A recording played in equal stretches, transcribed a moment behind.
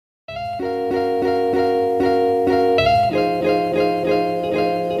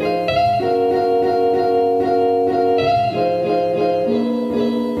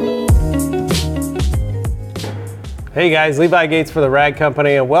Hey guys, Levi Gates for the Rag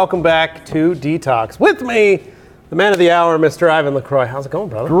Company, and welcome back to DETALKS. With me, the man of the hour, Mr. Yvan Lacroix. How's it going,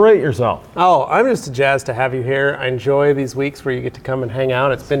 brother? Great, yourself. Oh, I'm just jazzed to have you here. I enjoy these weeks where you get to come and hang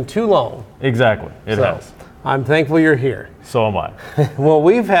out. It's been too long. Exactly, it has. I'm thankful you're here. So am I. Well,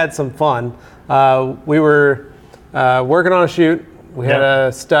 we've had some fun. We were working on a shoot. We had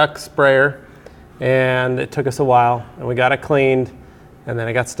a stuck sprayer, and it took us a while, and we got it cleaned, and then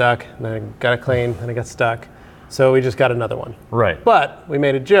it got stuck, and then I got it cleaned, and it got stuck. So we just got another one. Right. But we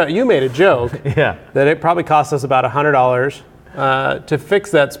made a joke. You made a joke that it probably cost us about $100 to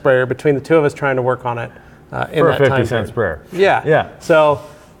fix that sprayer between the two of us trying to work on it in for that a time 50-cent sprayer. Yeah. Yeah. So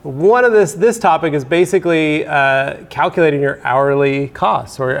one of this topic is basically calculating your hourly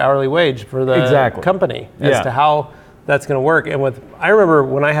costs or your hourly wage for the company as to how that's going to work. And I remember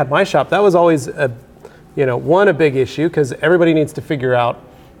when I had my shop, that was always a big issue because everybody needs to figure out.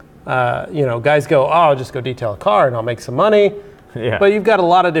 Guys go, I'll just go detail a car and I'll make some money. Yeah. But you've got a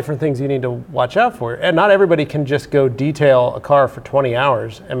lot of different things you need to watch out for. And not everybody can just go detail a car for 20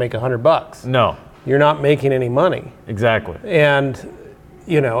 hours and make $100. No. You're not making any money. Exactly. And,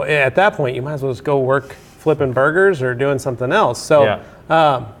 at that point, you might as well just go work flipping burgers or doing something else. So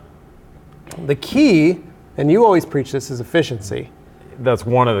the key, and you always preach this, is efficiency. That's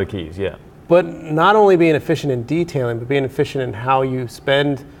one of the keys, yeah. But not only being efficient in detailing, but being efficient in how you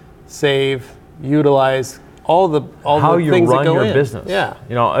spend, save, utilize all the things that go in. How you run your business. Yeah.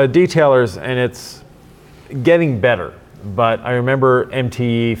 Detailers, and it's getting better. But I remember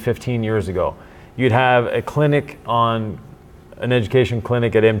MTE 15 years ago. You'd have a clinic an education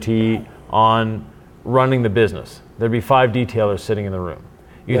clinic at MTE on running the business. There'd be 5 detailers sitting in the room.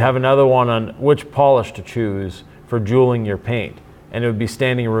 You'd have another one on which polish to choose for jeweling your paint. And it would be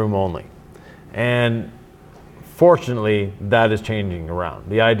standing room only. And fortunately, that is changing around.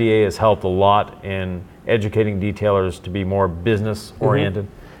 The IDA has helped a lot in educating detailers to be more business oriented.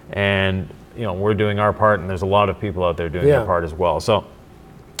 And we're doing our part, and there's a lot of people out there doing their part as well. So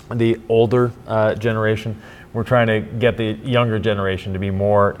the older generation, we're trying to get the younger generation to be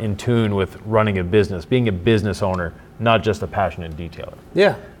more in tune with running a business, being a business owner, not just a passionate detailer.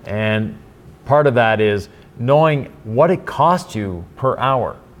 Yeah. And part of that is knowing what it costs you per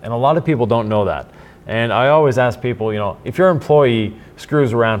hour. And a lot of people don't know that. And I always ask people, if your employee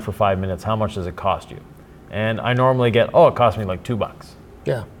screws around for 5 minutes, how much does it cost you? And I normally get, it cost me like $2.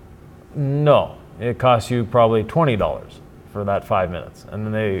 Yeah. No, it costs you probably $20 for that 5 minutes.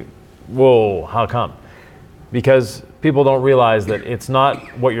 And then whoa, how come? Because people don't realize that it's not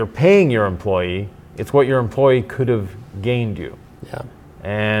what you're paying your employee, it's what your employee could have gained you. Yeah.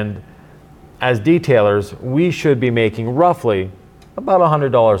 And as detailers, we should be making roughly about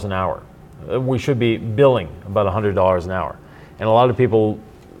 $100 an hour. We should be billing about $100 an hour. And a lot of people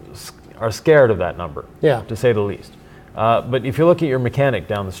are scared of that number, to say the least. But if you look at your mechanic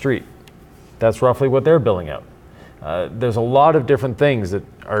down the street, that's roughly what they're billing out. There's a lot of different things that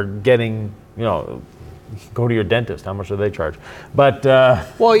are getting, go to your dentist, how much do they charge? But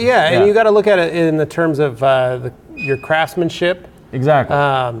and you got to look at it in the terms of your craftsmanship. Exactly.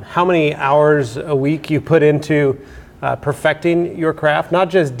 How many hours a week you put into perfecting your craft, not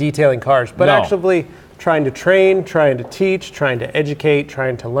just detailing cars, but actually trying to train, trying to teach, trying to educate,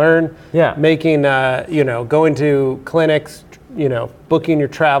 trying to learn, making, going to clinics, booking your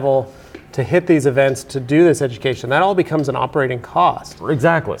travel to hit these events, to do this education. That all becomes an operating cost.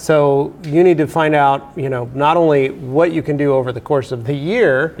 Exactly. So you need to find out, not only what you can do over the course of the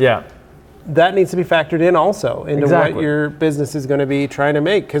year, that needs to be factored in also into what your business is going to be trying to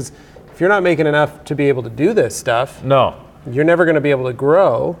make. Because if you're not making enough to be able to do this stuff, you're never going to be able to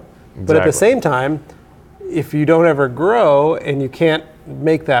grow. But at the same time, if you don't ever grow and you can't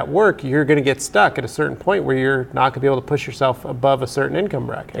make that work, you're going to get stuck at a certain point where you're not going to be able to push yourself above a certain income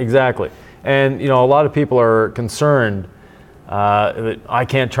bracket. Exactly. And a lot of people are concerned that I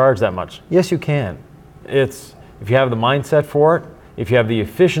can't charge that much. Yes, you can. If you have the mindset for it, if you have the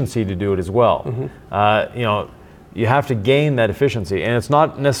efficiency to do it as well. You have to gain that efficiency, and it's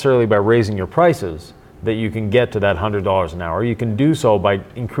not necessarily by raising your prices that you can get to that $100 an hour. You can do so by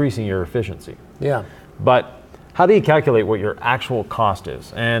increasing your efficiency. Yeah. But how do you calculate what your actual cost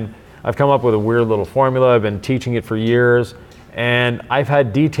is? And I've come up with a weird little formula. I've been teaching it for years, and I've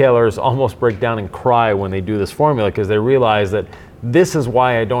had detailers almost break down and cry when they do this formula because they realize that this is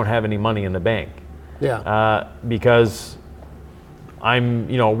why I don't have any money in the bank. Yeah. Because I'm,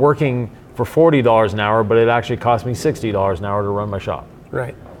 working for $40 an hour, but it actually cost me $60 an hour to run my shop.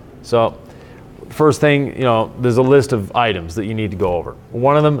 Right. So first thing, there's a list of items that you need to go over.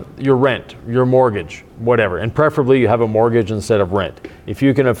 One of them, your rent, your mortgage, whatever. And preferably you have a mortgage instead of rent. If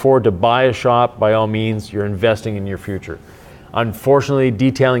you can afford to buy a shop, by all means, you're investing in your future. Unfortunately,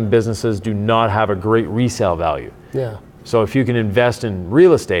 detailing businesses do not have a great resale value. Yeah. So if you can invest in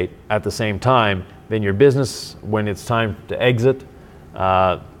real estate at the same time, then your business, when it's time to exit,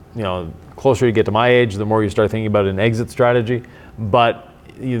 closer you get to my age, the more you start thinking about an exit strategy. But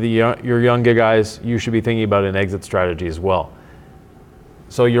your younger guys, you should be thinking about an exit strategy as well.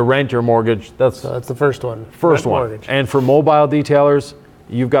 So your rent, your mortgage, that's the first one. First one. Mortgage. And for mobile detailers,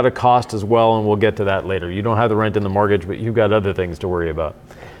 you've got a cost as well, and we'll get to that later. You don't have the rent and the mortgage, but you've got other things to worry about.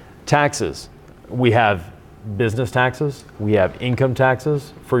 Taxes. We have business taxes. We have income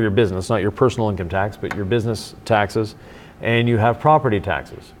taxes for your business, not your personal income tax, but your business taxes. And you have property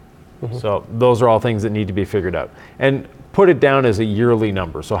taxes. Mm-hmm. So those are all things that need to be figured out. And put it down as a yearly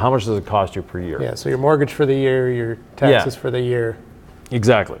number. So how much does it cost you per year? Yeah, so your mortgage for the year, your taxes for the year.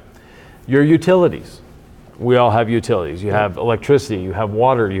 Exactly. Your utilities. We all have utilities. You have electricity, you have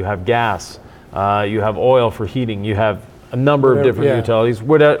water, you have gas, you have oil for heating, you have a number of different utilities,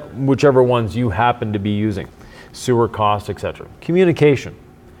 whichever ones you happen to be using. Sewer costs, etc. Communication.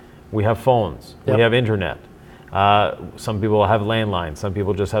 We have phones, we have internet. Some people have landlines, some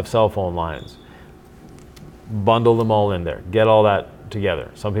people just have cell phone lines. Bundle them all in there. Get all that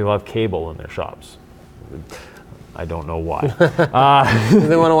together. Some people have cable in their shops. I don't know why.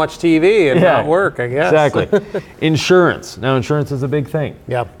 They want to watch TV and not work, I guess. Exactly. Insurance. Now, insurance is a big thing.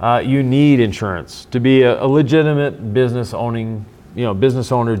 Yeah. You need insurance to be a legitimate business owner,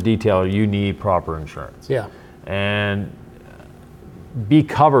 detailer. You need proper insurance. Yeah. And be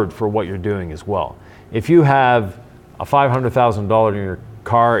covered for what you're doing as well. If you have a $500,000 in your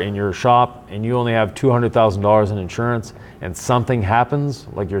car in your shop and you only have $200,000 in insurance and something happens,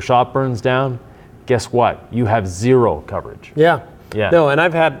 like your shop burns down, guess what? You have zero coverage. Yeah. No, and I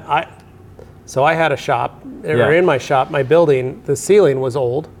had a shop, or in my shop, my building, the ceiling was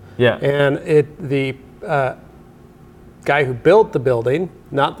old. Yeah. And the guy who built the building,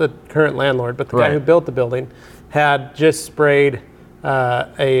 not the current landlord, but the guy who built the building, had just sprayed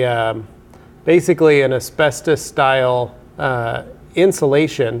basically an asbestos style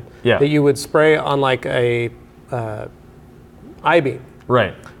insulation that you would spray on like a I-beam.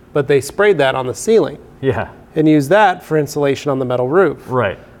 Right. But they sprayed that on the ceiling. Yeah. And used that for insulation on the metal roof.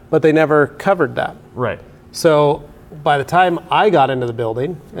 Right. But they never covered that. Right. So by the time I got into the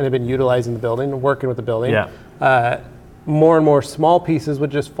building and had been utilizing the building and working with the building, more and more small pieces would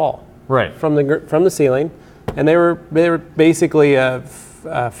just fall. Right. From the ceiling, and they were basically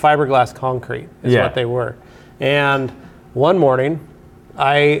fiberglass concrete is what they were. And one morning,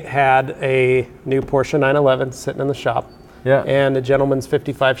 I had a new Porsche 911 sitting in the shop, and a gentleman's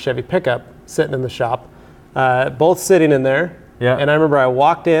 55 Chevy pickup sitting in the shop, both sitting in there. Yeah. And I remember I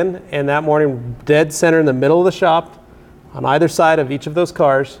walked in, and that morning, dead center in the middle of the shop, on either side of each of those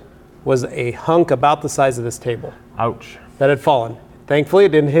cars, was a hunk about the size of this table. Ouch. That had fallen. Thankfully, it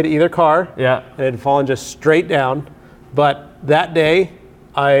didn't hit either car. Yeah. It had fallen just straight down. But that day,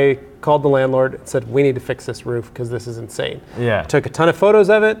 I called the landlord and said, we need to fix this roof because this is insane. Yeah. Took a ton of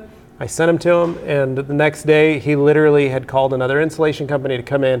photos of it. I sent them to him, and the next day, he literally had called another insulation company to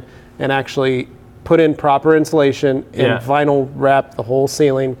come in and actually put in proper insulation and vinyl wrap the whole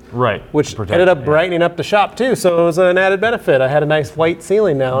ceiling. Right. Which ended up brightening up the shop too, so it was an added benefit. I had a nice white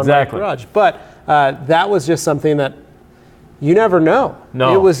ceiling now in my garage. But that was just something that you never know.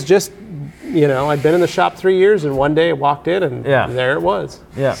 No. It was just, I'd been in the shop 3 years, and one day I walked in and there it was.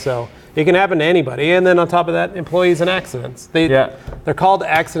 Yeah. So it can happen to anybody. And then on top of that, employees and accidents. They're called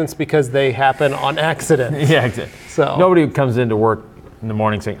accidents because they happen on accident. Yeah, exactly. So nobody comes into work in the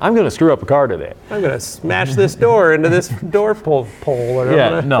morning saying, I'm going to screw up a car today. I'm going to smash this door into this door pole, or I'm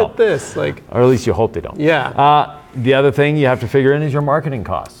going to hit this. Or at least you hope they don't. Yeah. The other thing you have to figure in is your marketing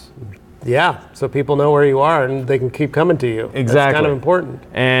costs. Yeah, so people know where you are and they can keep coming to you. Exactly. That's kind of important.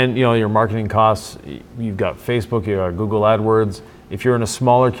 And your marketing costs, you've got Facebook, you've got Google AdWords. If you're in a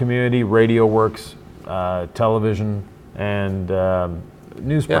smaller community, radio works, television, and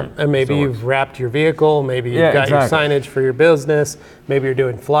newsprint. Yeah, and maybe you've wrapped your vehicle, maybe you've got your signage for your business, maybe you're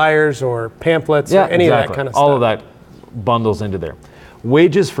doing flyers or pamphlets or any of that kind of stuff. All of that bundles into there.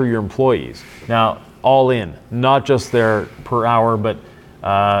 Wages for your employees. Now, all in, not just their per hour, but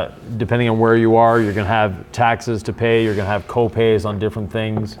depending on where you are, you're going to have taxes to pay, you're going to have co-pays on different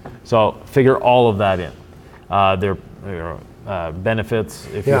things. So figure all of that in. Their benefits,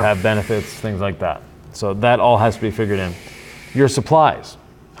 if you have benefits, things like that. So that all has to be figured in. Your supplies.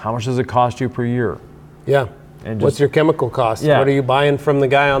 How much does it cost you per year? Yeah. And what's your chemical cost? Yeah. What are you buying from the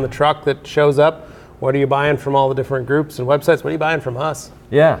guy on the truck that shows up? What are you buying from all the different groups and websites? What are you buying from us?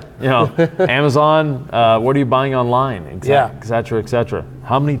 Yeah, Amazon, what are you buying online, et cetera, et cetera.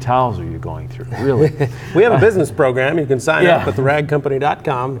 How many towels are you going through, really? We have a business program. You can sign up at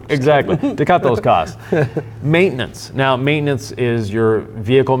theragcompany.com. Exactly, to cut those costs. Maintenance. Now, maintenance is your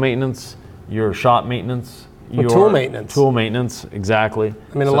vehicle maintenance, your shop maintenance, your tool maintenance. Tool maintenance, exactly.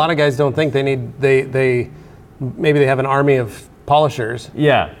 I mean, a lot of guys don't think they need, maybe they have an army of polishers.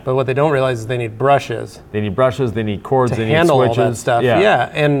 Yeah. But what they don't realize is they need brushes. They need brushes, they need cords, they need switches. To handle all that stuff. Yeah.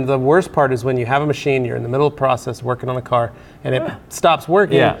 And the worst part is when you have a machine, you're in the middle of the process working on a car, and it stops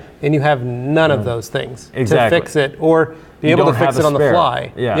working, and you have none of those things to fix it, or be able to fix it on the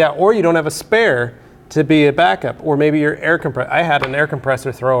fly. Yeah. Or you don't have a spare to be a backup, or maybe your air compressor. I had an air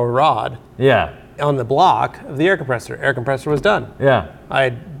compressor throw a rod on the block of the air compressor. Air compressor was done. Yeah.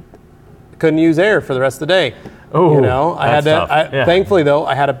 I couldn't use air for the rest of the day. Oh, you know, I had to. Thankfully, though,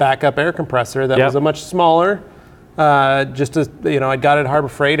 I had a backup air compressor that was a much smaller. Just as I got it at Harbor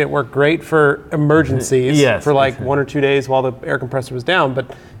Freight. It worked great for emergencies for like 1 or 2 days while the air compressor was down,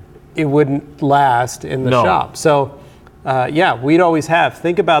 but it wouldn't last in the shop. So, we'd always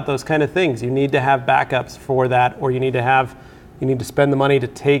think about those kind of things. You need to have backups for that, or you need to spend the money to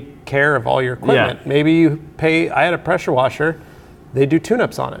take care of all your equipment. Maybe you pay. I had a pressure washer. They do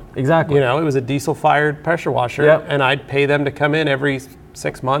tune-ups on it. Exactly. It was a diesel-fired pressure washer, and I'd pay them to come in every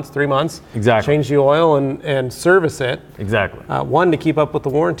 6 months, 3 months, change the oil and service it. Exactly. One, to keep up with the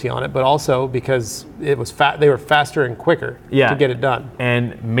warranty on it, but also because it was they were faster and quicker to get it done.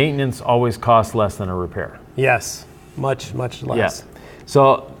 And maintenance always costs less than a repair. Yes, much, much less. Yeah.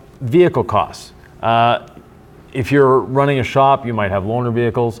 So vehicle costs. If you're running a shop, you might have loaner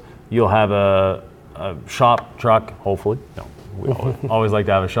vehicles. You'll have a shop truck, hopefully. No. We always like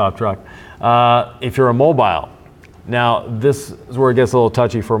to have a shop truck. If you're a mobile, now this is where it gets a little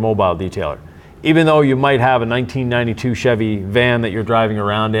touchy for a mobile detailer. Even though you might have a 1992 Chevy van that you're driving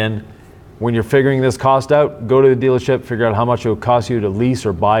around in, when you're figuring this cost out, go to the dealership, figure out how much it would cost you to lease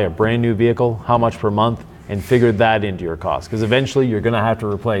or buy a brand new vehicle, how much per month, and figure that into your cost. Because eventually you're going to have to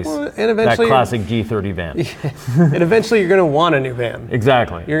replace that classic G30 van. And eventually you're going to want a new van.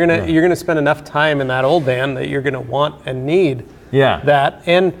 Exactly. You're going to spend enough time in that old van that you're going to want and need that.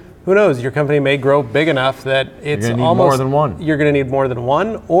 And who knows, your company may grow big enough that it's almost more than one. You're going to need more than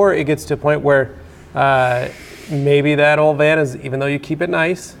one, or it gets to a point where maybe that old van is, even though you keep it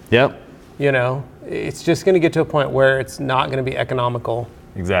nice, it's just going to get to a point where it's not going to be economical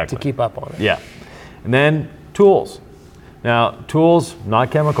to keep up on it. Yeah. And then tools. Now, tools,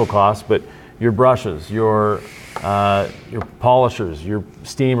 not chemical costs, but your brushes, your polishers, your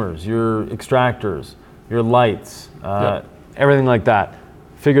steamers, your extractors, your lights, everything like that.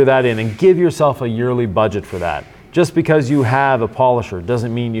 Figure that in and give yourself a yearly budget for that. Just because you have a polisher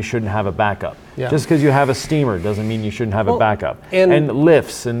doesn't mean you shouldn't have a backup. Yeah. Just because you have a steamer doesn't mean you shouldn't have a backup. And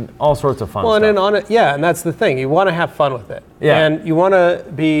lifts and all sorts of fun stuff. And that's the thing. You want to have fun with it. Yeah. And you want to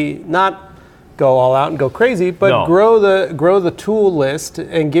be not go all out and go crazy, but grow the tool list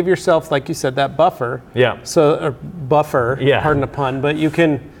and give yourself, like you said, that buffer. Yeah. So pardon the pun, but you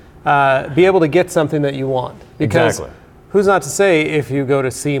can be able to get something that you want. Because who's not to say if you go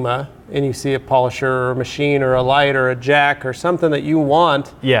to SEMA and you see a polisher or a machine or a light or a jack or something that you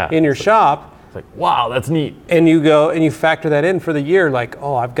want in your shop. It's like, wow, that's neat. And you go and you factor that in for the year, like,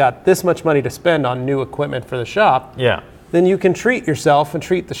 oh, I've got this much money to spend on new equipment for the shop. Yeah. Then you can treat yourself and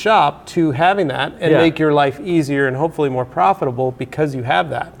treat the shop to having that and make your life easier and hopefully more profitable because you have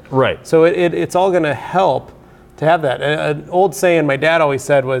that. Right. So it's all going to help to have that. An old saying my dad always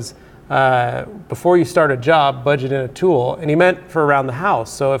said was, before you start a job, budget in a tool. And he meant for around the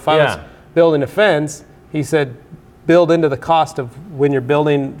house. So if I was building a fence, he said, build into the cost of when you're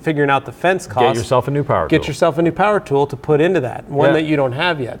figuring out the fence cost. Get yourself a new power tool. Get yourself a new power tool to put into that, one that you don't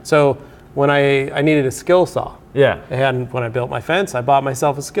have yet. So when I needed a skill saw. And when I built my fence, I bought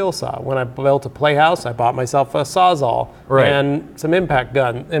myself a skill saw. When I built a playhouse, I bought myself a Sawzall and some impact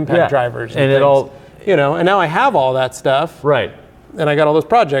drivers. And it all, and now I have all that stuff. Right. And I got all those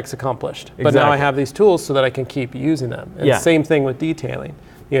projects accomplished. But now I have these tools so that I can keep using them. And same thing with detailing.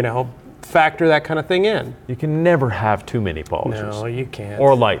 Factor that kind of thing in. You can never have too many polishers. No, you can't.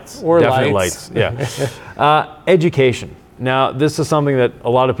 Or lights. Definitely lights. Yeah. Education. Now, this is something that a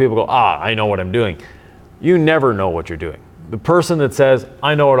lot of people go, I know what I'm doing. You never know what you're doing. The person that says,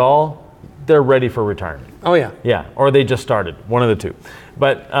 I know it all, they're ready for retirement. Oh, yeah. Yeah, or they just started, one of the two.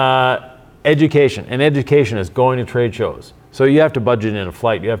 But education, and education is going to trade shows. So you have to budget in a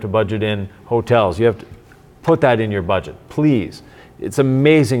flight, you have to budget in hotels, you have to put that in your budget, please. It's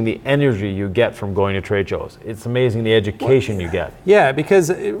amazing the energy you get from going to trade shows. It's amazing the education you get. Yeah,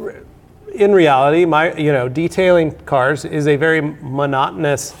 because in reality, detailing cars is a very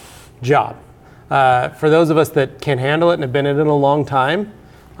monotonous job. For those of us that can handle it and have been in it a long time,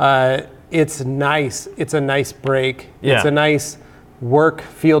 it's nice. It's a nice break. Yeah. It's a nice work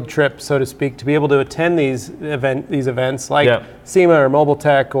field trip, so to speak, to be able to attend these events like SEMA or Mobile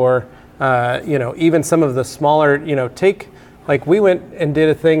Tech, or even some of the smaller, like we went and did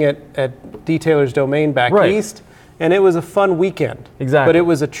a thing at Detailer's Domain back east, and it was a fun weekend. Exactly. But it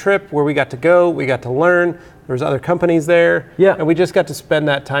was a trip where we got to go, we got to learn. There was other companies there, and we just got to spend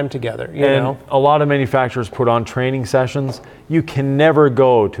that time together. You know, a lot of manufacturers put on training sessions. You can never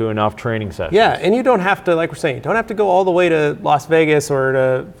go to enough training sessions. Yeah, and you don't have to, like we're saying, you don't have to go all the way to Las Vegas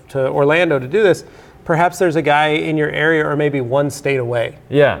or to Orlando to do this. Perhaps there's a guy in your area, or maybe one state away.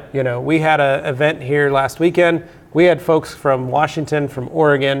 Yeah. We had an event here last weekend. We had folks from Washington, from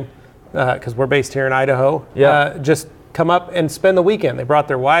Oregon, because we're based here in Idaho. Just come up and spend the weekend. They brought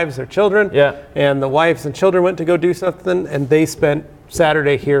their wives, their children, and the wives and children went to go do something, and they spent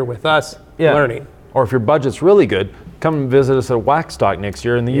Saturday here with us learning. Or if your budget's really good, come and visit us at Waxstock next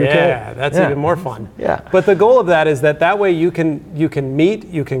year in the UK. Yeah, that's even more fun. Yeah. But the goal of that is that way you can meet,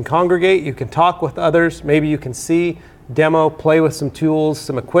 you can congregate, you can talk with others. Maybe you can see, demo, play with some tools,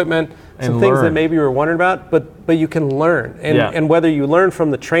 some equipment, some things that maybe you were wondering about, but you can learn. And whether you learn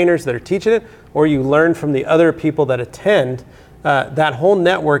from the trainers that are teaching it, or you learn from the other people that attend, that whole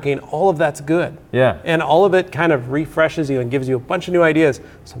networking, all of that's good. Yeah. And all of it kind of refreshes you and gives you a bunch of new ideas.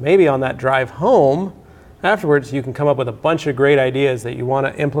 So maybe on that drive home, afterwards, you can come up with a bunch of great ideas that you want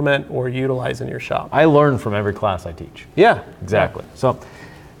to implement or utilize in your shop. I learn from every class I teach. Yeah. Exactly. So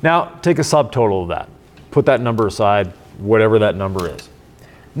now take a subtotal of that. Put that number aside, whatever that number is.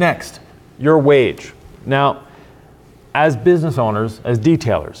 Next, your wage. Now, as business owners, as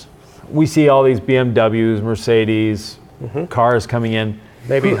detailers, we see all these BMWs, Mercedes, cars coming in.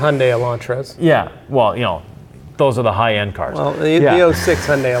 Maybe Hyundai Elantras. Yeah, well, those are the high-end cars. Well, the 06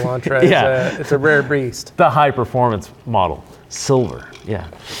 Hyundai Elantra, it's a rare beast. The high-performance model, silver,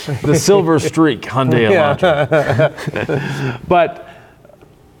 the silver streak Hyundai Elantra. But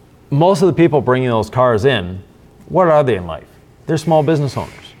most of the people bringing those cars in, what are they in life? They're small business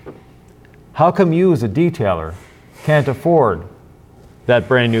owners. How come you as a detailer can't afford that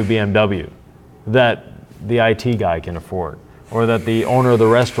brand new BMW that the IT guy can afford, or that the owner of the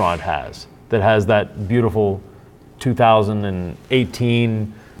restaurant has, that has that beautiful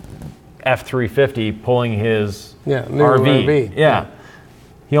 2018 F-350 pulling his RV. Yeah.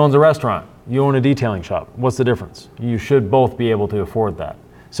 He owns a restaurant. You own a detailing shop. What's the difference? You should both be able to afford that.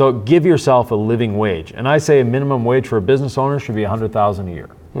 So give yourself a living wage. And I say a minimum wage for a business owner should be $100,000 a year.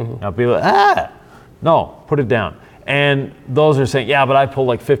 Now people no, put it down. And those are saying, but I pull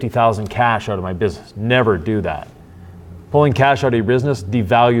like $50,000 cash out of my business. Never do that. Pulling cash out of your business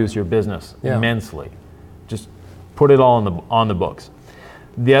devalues your business immensely. Just put it all on the books.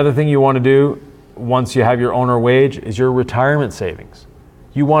 The other thing you want to do once you have your owner wage is your retirement savings.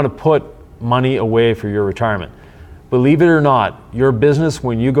 You want to put money away for your retirement. Believe it or not, your business,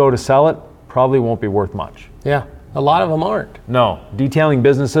 when you go to sell it, probably won't be worth much. Yeah, a lot of them aren't. No, detailing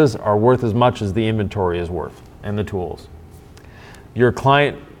businesses are worth as much as the inventory is worth and the tools. Your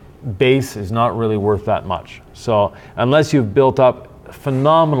client base is not really worth that much. So unless you've built up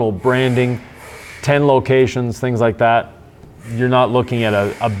phenomenal branding, 10 locations, things like that, you're not looking at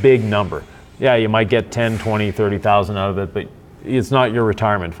a big number. Yeah, you might get 10, 20, 30,000 out of it, but it's not your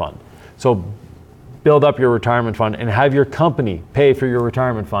retirement fund. So build up your retirement fund and have your company pay for your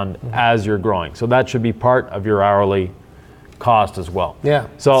retirement fund as you're growing. So that should be part of your hourly cost as well. Yeah,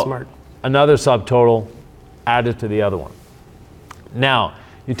 so smart. Another subtotal added to the other one. Now,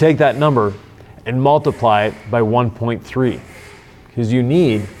 you take that number and multiply it by 1.3 because you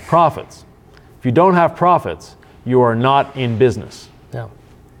need profits. If you don't have profits, you are not in business. Yeah.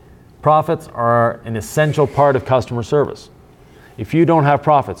 Profits are an essential part of customer service. If you don't have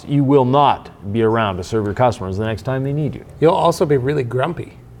profits, you will not be around to serve your customers the next time they need you. You'll also be really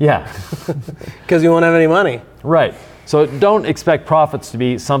grumpy. Yeah. Because you won't have any money. Right. So don't expect profits to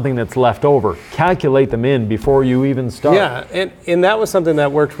be something that's left over. Calculate them in before you even start. Yeah, and that was something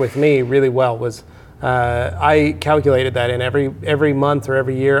that worked with me really well was I calculated that in every month or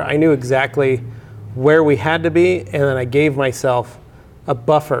every year. I knew exactly where we had to be, and then I gave myself a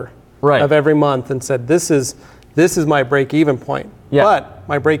buffer of every month and said, this is my break-even point. Yeah. But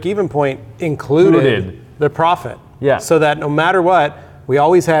my break-even point included the profit. Yeah. So that no matter what, we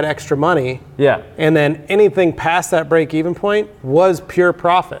always had extra money. Yeah. And then anything past that break-even point was pure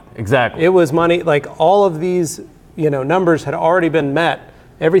profit. Exactly. It was money, like all of these numbers had already been met,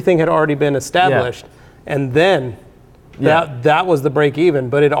 everything had already been established, and then that was the break even,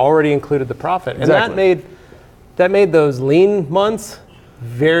 but it already included the profit. Exactly. And that made those lean months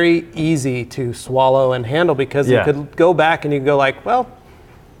very easy to swallow and handle, because you could go back and you could go like, well,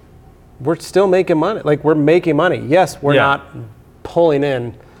 we're still making money. Like, we're making money. Yes, we're not pulling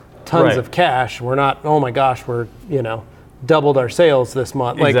in tons of cash. We're not, oh my gosh, we're, doubled our sales this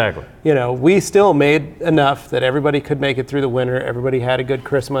month. Like, exactly. We still made enough that everybody could make it through the winter. Everybody had a good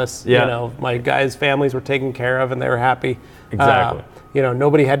Christmas. My guys' families were taken care of and they were happy. Exactly.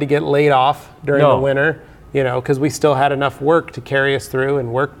 Nobody had to get laid off during the winter, because we still had enough work to carry us through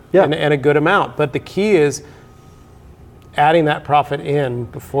and work in a good amount. But the key is adding that profit in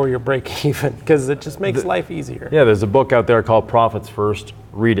before you break even, because it just makes life easier. Yeah, there's a book out there called Profits First.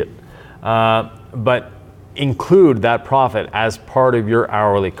 Read it. But include that profit as part of your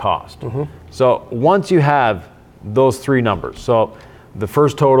hourly cost. So once you have those three numbers, so the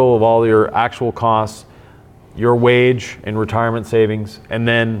first total of all your actual costs, your wage and retirement savings, and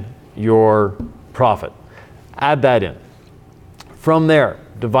then your profit, add that in. From there,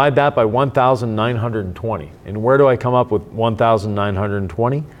 divide that by 1,920. And where do I come up with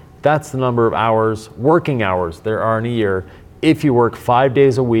 1,920? That's the number of hours, working hours, there are in a year if you work 5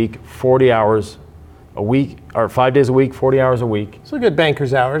 days a week, 40 hours a week, or 5 days a week, 40 hours a week. So good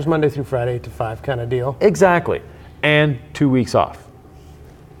banker's hours, Monday through Friday, 8 to 5 kind of deal. Exactly. And 2 weeks off.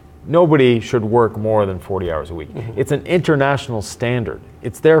 Nobody should work more than 40 hours a week. It's an international standard.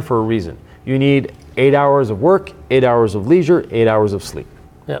 It's there for a reason. You need 8 hours of work, 8 hours of leisure, 8 hours of sleep.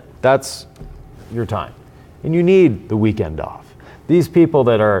 Yep. That's your time. And you need the weekend off. These people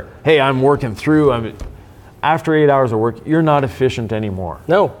that are, hey, I'm working through, after 8 hours of work, you're not efficient anymore.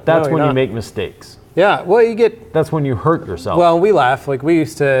 No. That's when you make mistakes. Yeah, well, that's when you hurt yourself. Well, we laugh. Like, we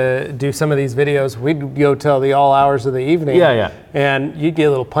used to do some of these videos. We'd go till the all hours of the evening. Yeah. And you'd get a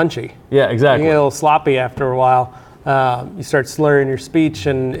little punchy. Yeah, exactly. You get a little sloppy after a while. You start slurring your speech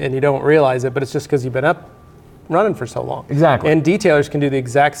and you don't realize it, but it's just because you've been up running for so long. Exactly. And detailers can do the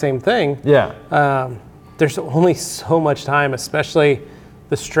exact same thing. Yeah. There's only so much time, especially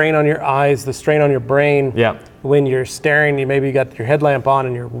the strain on your eyes, the strain on your brain. Yeah. When you're staring, you maybe got your headlamp on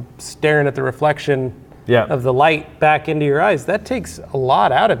and you're staring at the reflection of the light back into your eyes. That takes a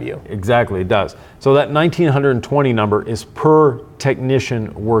lot out of you. Exactly, it does. So that 1,920 number is per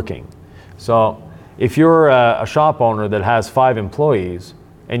technician working. So if you're a shop owner that has 5 employees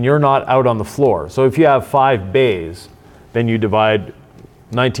and you're not out on the floor, so if you have 5 bays, then you divide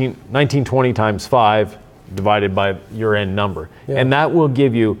 1920 times 5 divided by your end number. Yeah. And that will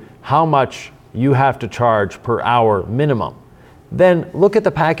give you how much you have to charge per hour minimum. Then look at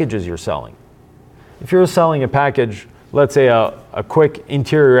the packages you're selling. If you're selling a package, let's say a quick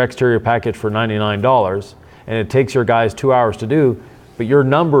interior-exterior package for $99, and it takes your guys 2 hours to do, but your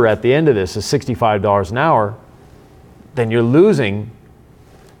number at the end of this is $65 an hour, then you're losing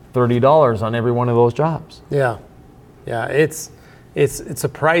 $30 on every one of those jobs. Yeah, it's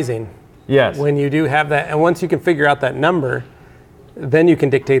surprising. Yes. When you do have that, and once you can figure out that number, then you can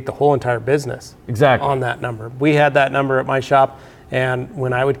dictate the whole entire business. Exactly. On that number. We had that number at my shop, and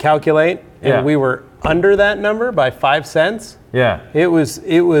when I would calculate, and we were under that number by 5 cents. Yeah. It was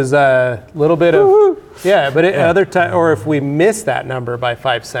a little bit of but other time, or if we missed that number by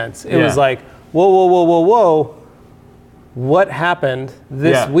 5 cents, it was like, whoa, what happened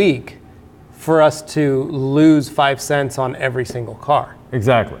this week for us to lose 5 cents on every single car?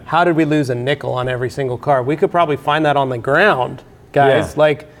 Exactly. How did we lose a nickel on every single car? We could probably find that on the ground, guys,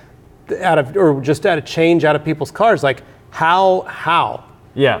 like out of change out of people's cars. Like, how?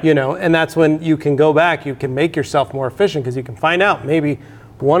 Yeah. And that's when you can go back, you can make yourself more efficient, because you can find out maybe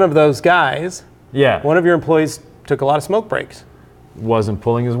one of those guys, one of your employees took a lot of smoke breaks. Wasn't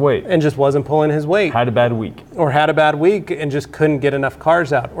pulling his weight. And just wasn't pulling his weight. Had a bad week. Or had a bad week and just couldn't get enough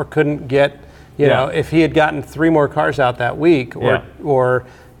cars out, or couldn't get, if he had gotten 3 more cars out that week, or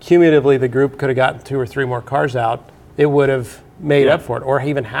cumulatively the group could have gotten 2 or 3 more cars out, it would have made up for it, or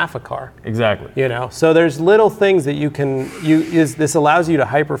even half a car. Exactly. So there's little things that you can, this allows you to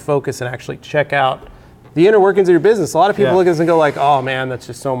hyper focus and actually check out the inner workings of your business. A lot of people look at this and go like, oh man, that's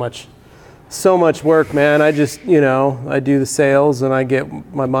just so much work, man. I just, I do the sales and I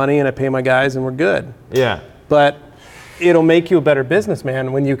get my money and I pay my guys and we're good. Yeah. But it'll make you a better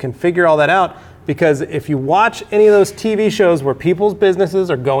businessman when you can figure all that out. Because if you watch any of those TV shows where people's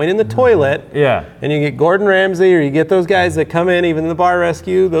businesses are going in the toilet, and you get Gordon Ramsay, or you get those guys that come in, even the bar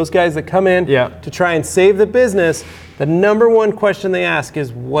rescue, those guys that come in to try and save the business, the number one question they ask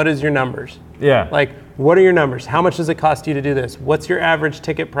is, what is your numbers? Like, what are your numbers? How much does it cost you to do this? What's your average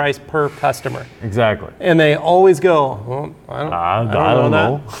ticket price per customer? Exactly. And they always go, well, I don't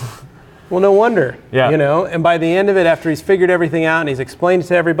know. Well, no wonder, you know? And by the end of it, after he's figured everything out and he's explained it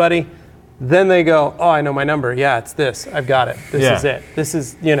to everybody, then they go, oh, I know my number. Yeah, it's this. I've got it. This is it. This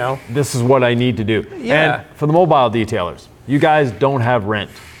is, you know. This is what I need to do. And for the mobile detailers, you guys don't have rent.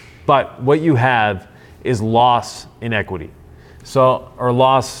 But what you have is loss in equity. So, or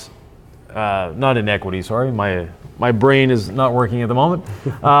loss, not in equity, sorry. My brain is not working at the moment.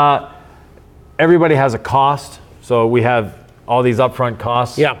 Everybody has a cost. So we have all these upfront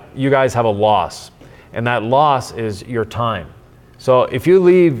costs. You guys have a loss. And that loss is your time. So if you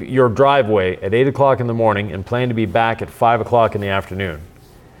leave your driveway at 8 o'clock in the morning and plan to be back at 5 o'clock in the afternoon,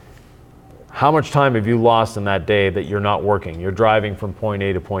 how much time have you lost in that day that you're not working? You're driving from point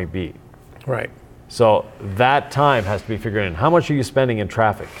A to point B. Right. So that time has to be figured in. How much are you spending in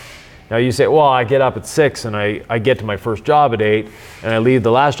traffic? Now you say, well, I get up at 6 and I get to my first job at 8 and I leave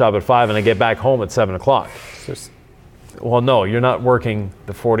the last job at 5 and I get back home at 7 o'clock. Well, no, you're not working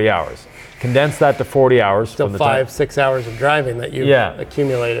the 40 hours. Condense that to 40 hours. Still from the 5-6 hours of driving that you've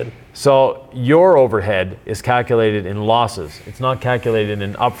accumulated. So your overhead is calculated in losses. It's not calculated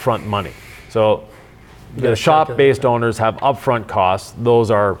in upfront money. So the shop-based owners have upfront costs.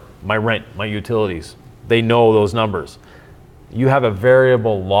 Those are my rent, my utilities. They know those numbers. You have a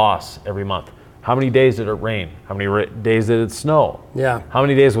variable loss every month. How many days did it rain? How many days did it snow? How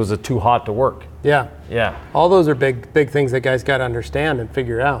many days was it too hot to work? All those are big things that guys got to understand and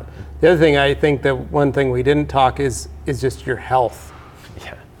figure out. The other thing, I think that one thing we didn't talk is just your health.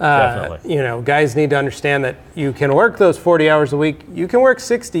 Definitely. You know, guys need to understand that you can work those 40 hours a week. You can work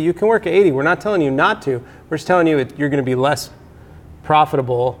 60. You can work 80. We're not telling you not to. We're just telling you you're going to be less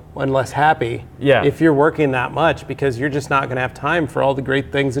profitable and less happy if you're working that much, because you're just not going to have time for all the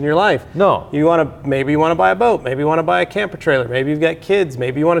great things in your life. Maybe you want to buy a boat, maybe you want to buy a camper trailer, maybe you've got kids,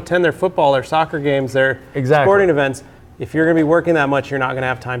 maybe you want to attend their football or soccer games, their sporting events. If you're going to be working that much, you're not going to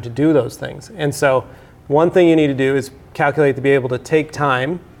have time to do those things. And so one thing you need to do is calculate to be able to take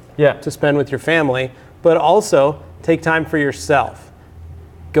time to spend with your family, but also take time for yourself.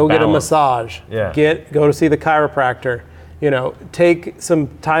 Go get a massage, go to see the chiropractor. You know, take some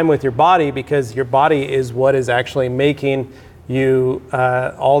time with your body, because your body is what is actually making you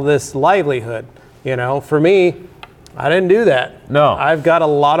all this livelihood. You know, for me, I didn't do that. I've got a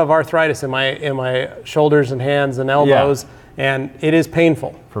lot of arthritis in my shoulders and hands and elbows, and it is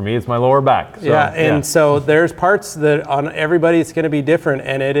painful. For me, it's my lower back. So, so there's parts that on everybody it's going to be different,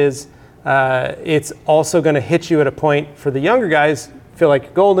 and it is. It's also going to hit you at a point. For the younger guys, feel like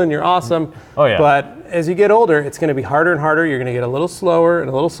you're golden, you're awesome. But as you get older, it's going to be harder and harder. You're going to get a little slower and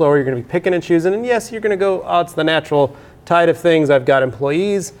a little slower. You're going to be picking and choosing. And yes, you're going to go, oh, it's the natural tide of things. I've got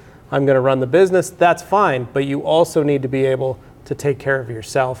employees. I'm going to run the business. That's fine. But you also need to be able to take care of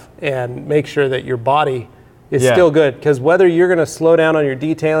yourself and make sure that your body is still good. Because whether you're going to slow down on your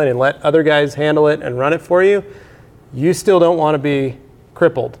detailing and let other guys handle it and run it for you, you still don't want to be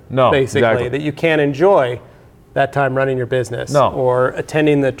crippled, basically, that you can't enjoy that time running your business or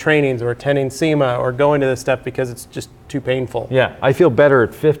attending the trainings or attending SEMA or going to this stuff because it's just too painful. I feel better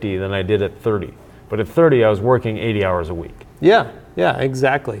at 50 than I did at 30. But at 30, I was working 80 hours a week. Yeah,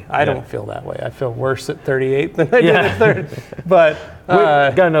 exactly. I don't feel that way. I feel worse at 38 than I did at 30. But we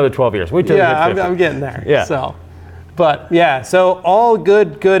got another 12 years. Wait till you hit 50. I'm getting there. So all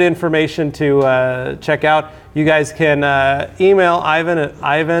good information to check out. You guys can email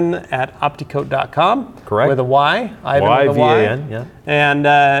Yvan at opticoat.com. Correct. With a Y. Yvan with a Y.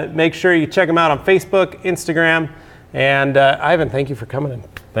 And make sure you check them out on Facebook, Instagram. And Yvan, thank you for coming in.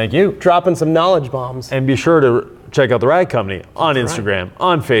 Thank you. Dropping some knowledge bombs. And be sure to check out The Rag Company on Instagram,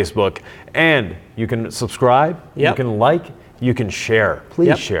 on Facebook. And you can subscribe, you can like, you can share.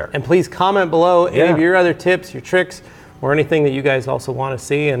 Please share. And please comment below any of your other tips, your tricks, or anything that you guys also want to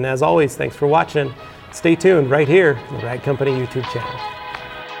see. And as always, thanks for watching. Stay tuned right here on the Rag Company YouTube channel.